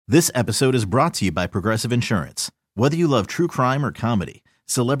This episode is brought to you by Progressive Insurance. Whether you love true crime or comedy,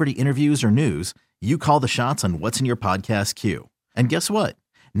 celebrity interviews or news, you call the shots on what's in your podcast queue. And guess what?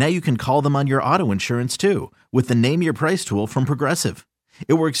 Now you can call them on your auto insurance too with the Name Your Price tool from Progressive.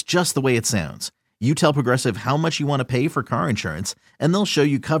 It works just the way it sounds. You tell Progressive how much you want to pay for car insurance, and they'll show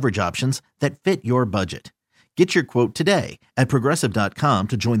you coverage options that fit your budget. Get your quote today at Progressive.com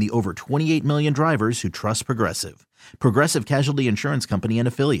to join the over 28 million drivers who trust Progressive. Progressive Casualty Insurance Company and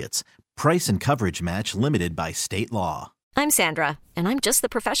Affiliates. Price and coverage match limited by state law. I'm Sandra, and I'm just the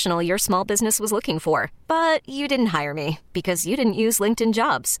professional your small business was looking for. But you didn't hire me because you didn't use LinkedIn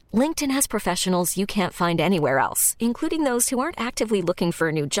Jobs. LinkedIn has professionals you can't find anywhere else, including those who aren't actively looking for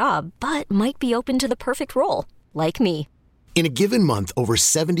a new job, but might be open to the perfect role, like me. In a given month, over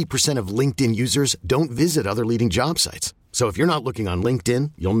 70% of LinkedIn users don't visit other leading job sites. So if you're not looking on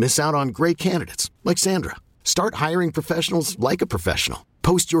LinkedIn, you'll miss out on great candidates like Sandra. Start hiring professionals like a professional.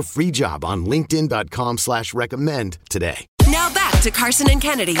 Post your free job on linkedin.com/recommend today. Now back to Carson and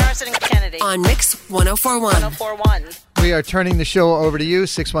Kennedy. On Mix 1041. We are turning the show over to you,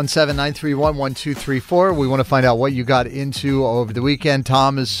 617-931-1234. We want to find out what you got into over the weekend.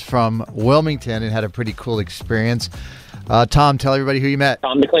 Tom is from Wilmington and had a pretty cool experience. Tom, tell everybody who you met.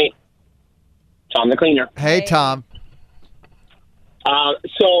 Tom the Cleaner. Hey, Tom.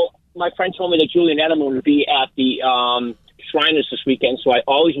 So my friend told me that Julian Edelman would be at the Shriners this weekend, so I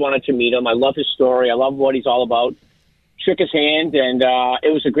always wanted to meet him. I love his story. I love what he's all about. Shook his hand, and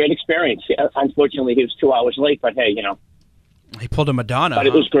it was a great experience. Unfortunately, he was 2 hours late, but hey, you know. He pulled a Madonna. But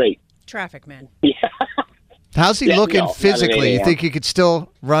it was great. Traffic man. Yeah. How's he looking physically? You think he could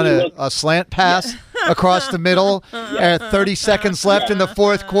still run a slant pass across the middle at 30 seconds left in the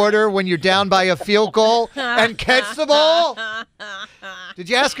fourth quarter when you're down by a field goal and catch the ball? Did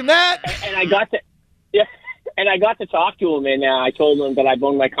you ask him that? And I got to talk to him, and I told him that I've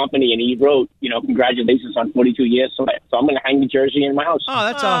owned my company, and he wrote, congratulations on 42 years. So I'm going to hang the jersey in my house. Oh,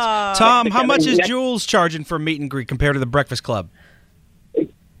 that's awesome. Tom, how much is Jules charging for meet and greet compared to the Breakfast Club?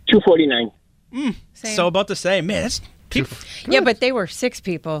 $249. So about the same. Man, that's people. Yeah, but they were 6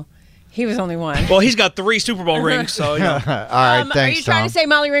 people. He was only one. Well, he's got 3 Super Bowl rings, so, All right, thanks, Are you trying to say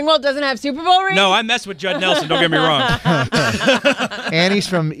Molly Ringwald doesn't have Super Bowl rings? No, I messed with Judd Nelson. Don't get me wrong. Annie's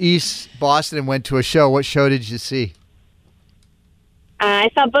from East Boston and went to a show. What show did you see? I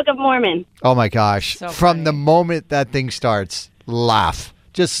saw Book of Mormon. Oh, my gosh. So From funny. the moment that thing starts, laugh.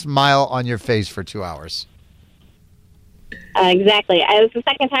 Just smile on your face for 2 hours. Exactly. It was the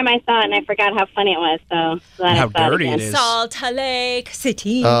second time I saw it, and I forgot how funny it was. So glad How I saw dirty it it again. is. Salt Lake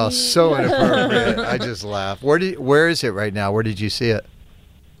City. Oh, so inappropriate. I just laugh. Where is it right now? Where did you see it?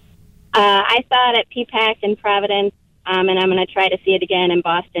 I saw it at PPAC in Providence, and I'm going to try to see it again in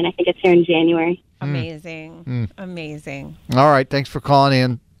Boston. I think it's here in January. Amazing. Amazing. All right. Thanks for calling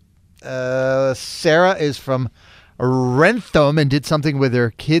in. Sarah is from Rentham and did something with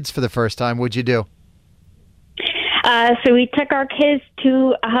her kids for the first time. What'd you do? So we took our kids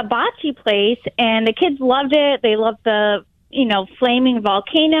to a hibachi place, and the kids loved it. They loved the, flaming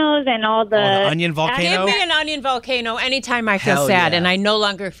volcanoes and all the... the onion volcano? Give me an onion volcano anytime I feel Hell sad, yeah. and I no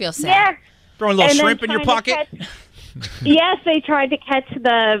longer feel sad. Yeah. Throwing a little And then shrimp in your trying to pocket? Yes, they tried to catch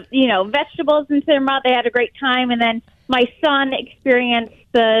the, vegetables into their mouth. They had a great time. And then my son experienced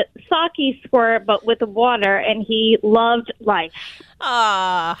the sake squirt, but with the water, and he loved life.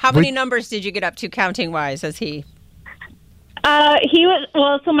 How many numbers did you get up to counting-wise as he...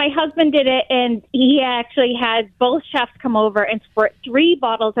 So my husband did it, and he actually had both chefs come over and squirt 3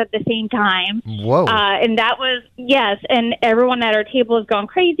 bottles at the same time. Whoa. And that was, yes, and everyone at our table was going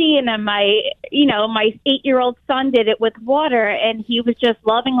crazy. And then my 8-year-old son did it with water, and he was just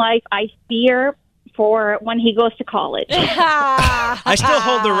loving life. I fear for when he goes to college. I still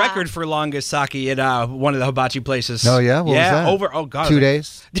hold the record for longest sake at one of the hibachi places. Oh, yeah? What was that? Oh, God. 2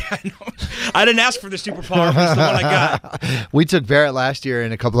 days? Yeah, I know. I didn't ask for the superpower, but it's the one I got. We took Barrett last year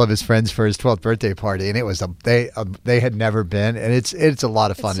and a couple of his friends for his 12th birthday party, and it was they had never been, and it's a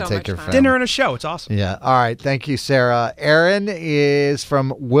lot of fun to so take much their fun. friends. Dinner and a show. It's awesome. Yeah. All right. Thank you, Sarah. Aaron is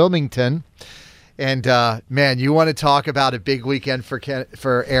from Wilmington. And, man, you want to talk about a big weekend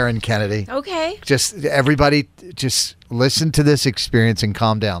for Aaron Kennedy. Okay. Everybody, just listen to this experience and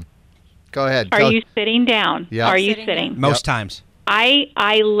calm down. Go ahead. Are you sitting down? Yeah. Are you Sitting sitting? Most times.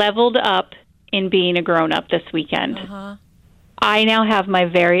 I leveled up in being a grown-up this weekend. I now have my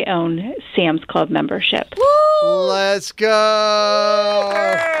very own Sam's Club membership. Let's go.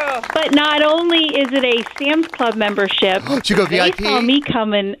 But not only is it a Sam's Club membership, Did you go VIP? they saw me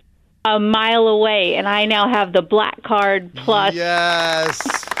coming a mile away, and I now have the Black Card Plus. Yes.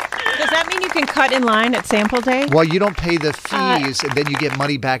 Does that mean you can cut in line at sample day? Well, you don't pay the fees, and then you get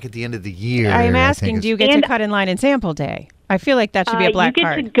money back at the end of the year. I'm asking, do you get to cut in line in sample day? I feel like that should be a black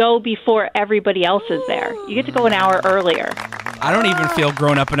card. You get to go before everybody else is there. You get to go an hour earlier. I don't even feel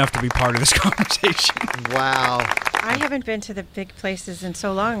grown up enough to be part of this conversation. Wow. I haven't been to the big places in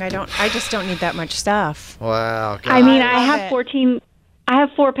so long. I just don't need that much stuff. Wow. God. I mean, I have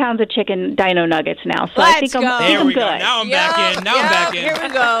 4 pounds of chicken dino nuggets now, so I think I'm good. Now I'm back in. I'm back in. Here we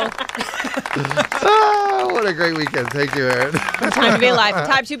go. Oh, what a great weekend. Thank you, Erin. Time to be alive.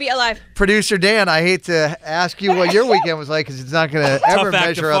 Time to be alive. Producer Dan, I hate to ask you what your weekend was like because it's not going to ever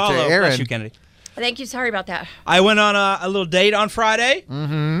measure up to Erin. Bless you, Kennedy. Thank you. Sorry about that. I went on a little date on Friday,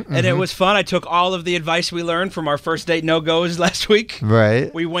 and it was fun. I took all of the advice we learned from our first date no-goes last week.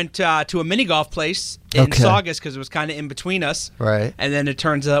 Right. We went to a mini golf place in Saugus because it was kind of in between us. Right. And then it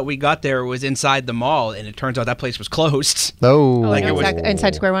turns out we got there, it was inside the mall, and it turns out that place was closed. Oh. Like it was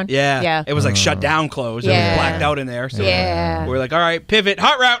inside Square One? Yeah. Yeah. It was like shut down closed. It was blacked out in there. So we were like, all right, pivot,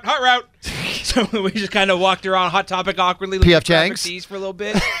 hot route. So we just kind of walked around Hot Topic awkwardly. P.F. Chang's? For a little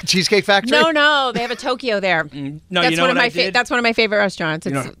bit. Cheesecake Factory? No. They have a Tokyo there. No, that's you know what I did? That's one of my favorite restaurants.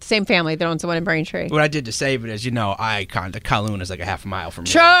 It's the same family that owns the one in Braintree. What I did to save it is, the Kowloon is like a half a mile from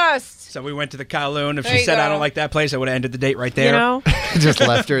here. Trust! So we went to the Kowloon. If she said I don't like that place, I would have ended the date right there. You know? Just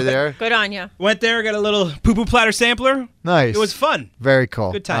left her there. Good on you. Went there, got a little poo-poo platter sampler. Nice. It was fun. Very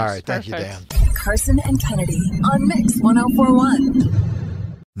cool. Good times. All right, thank you, Dan. Carson and Kennedy on Mix 104.1.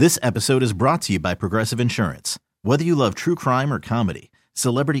 This episode is brought to you by Progressive Insurance. Whether you love true crime or comedy,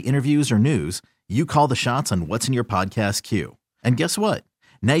 celebrity interviews or news, you call the shots on what's in your podcast queue. And guess what?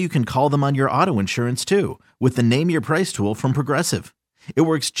 Now you can call them on your auto insurance too with the Name Your Price tool from Progressive. It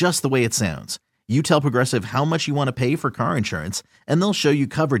works just the way it sounds. You tell Progressive how much you want to pay for car insurance, and they'll show you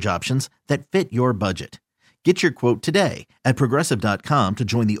coverage options that fit your budget. Get your quote today at Progressive.com to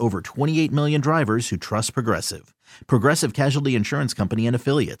join the over 28 million drivers who trust Progressive. Progressive Casualty Insurance Company and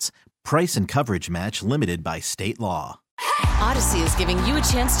Affiliates. Price and coverage match limited by state law. Odyssey is giving you a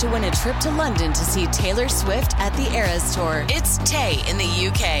chance to win a trip to London to see Taylor Swift at the Eras Tour. It's Tay in the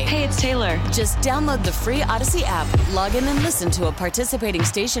UK. Hey, it's Taylor. Just download the free Odyssey app, log in and listen to a participating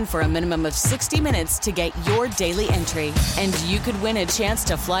station for a minimum of 60 minutes to get your daily entry. And you could win a chance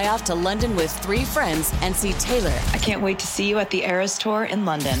to fly off to London with 3 friends and see Taylor. I can't wait to see you at the Eras Tour in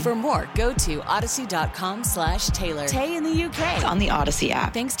London. For more, go to odyssey.com/Taylor. Tay in the UK. It's on the Odyssey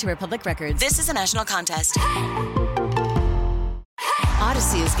app. Thanks to Republic Records. This is a national contest.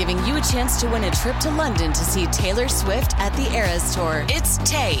 Odyssey is giving you a chance to win a trip to London to see Taylor Swift at the Eras Tour. It's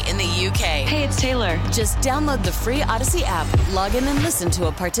Tay in the UK. Hey, it's Taylor. Just download the free Odyssey app, log in and listen to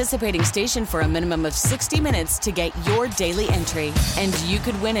a participating station for a minimum of 60 minutes to get your daily entry. And you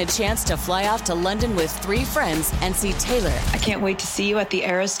could win a chance to fly off to London with 3 friends and see Taylor. I can't wait to see you at the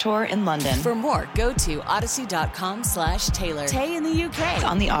Eras Tour in London. For more, go to odyssey.com/Taylor. Tay in the UK. It's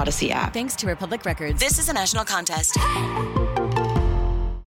on the Odyssey app. Thanks to Republic Records. This is a national contest.